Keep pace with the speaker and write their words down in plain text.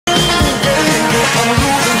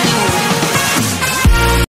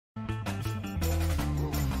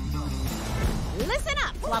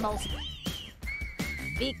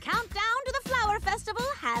The countdown to the Flower Festival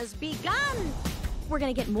has begun. We're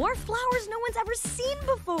gonna get more flowers no one's ever seen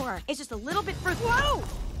before. It's just a little bit further. Whoa!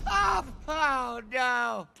 Oh,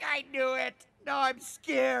 no. I knew it. No, I'm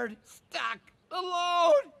scared, stuck,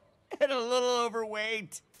 alone, and a little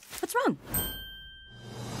overweight. What's wrong?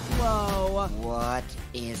 Whoa. What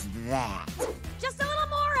is that? Just a little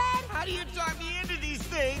more, Ed. How do you talk me into these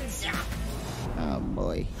things? Oh,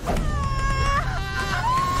 boy.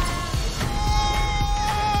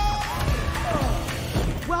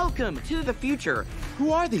 Welcome to the future.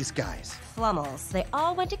 Who are these guys? Flummels. They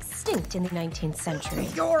all went extinct in the 19th century.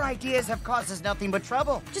 Your ideas have caused us nothing but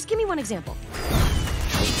trouble. Just give me one example.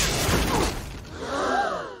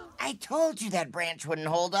 I told you that branch wouldn't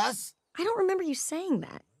hold us. I don't remember you saying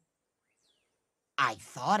that. I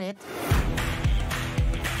thought it.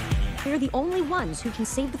 They're the only ones who can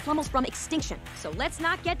save the Flummels from extinction. So let's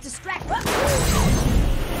not get distracted.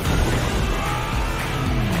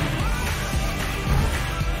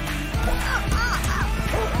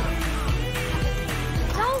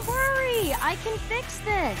 Don't worry, I can fix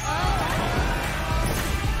this.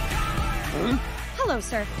 Hello,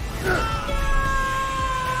 sir.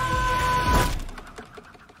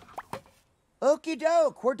 Okie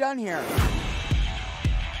doke, we're done here.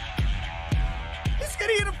 He's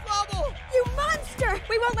gonna eat a Flumble! You monster!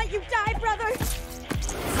 We won't let you die, brother!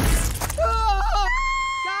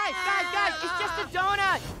 Guys, it's just a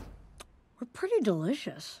donut. We're pretty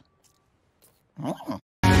delicious. Oh.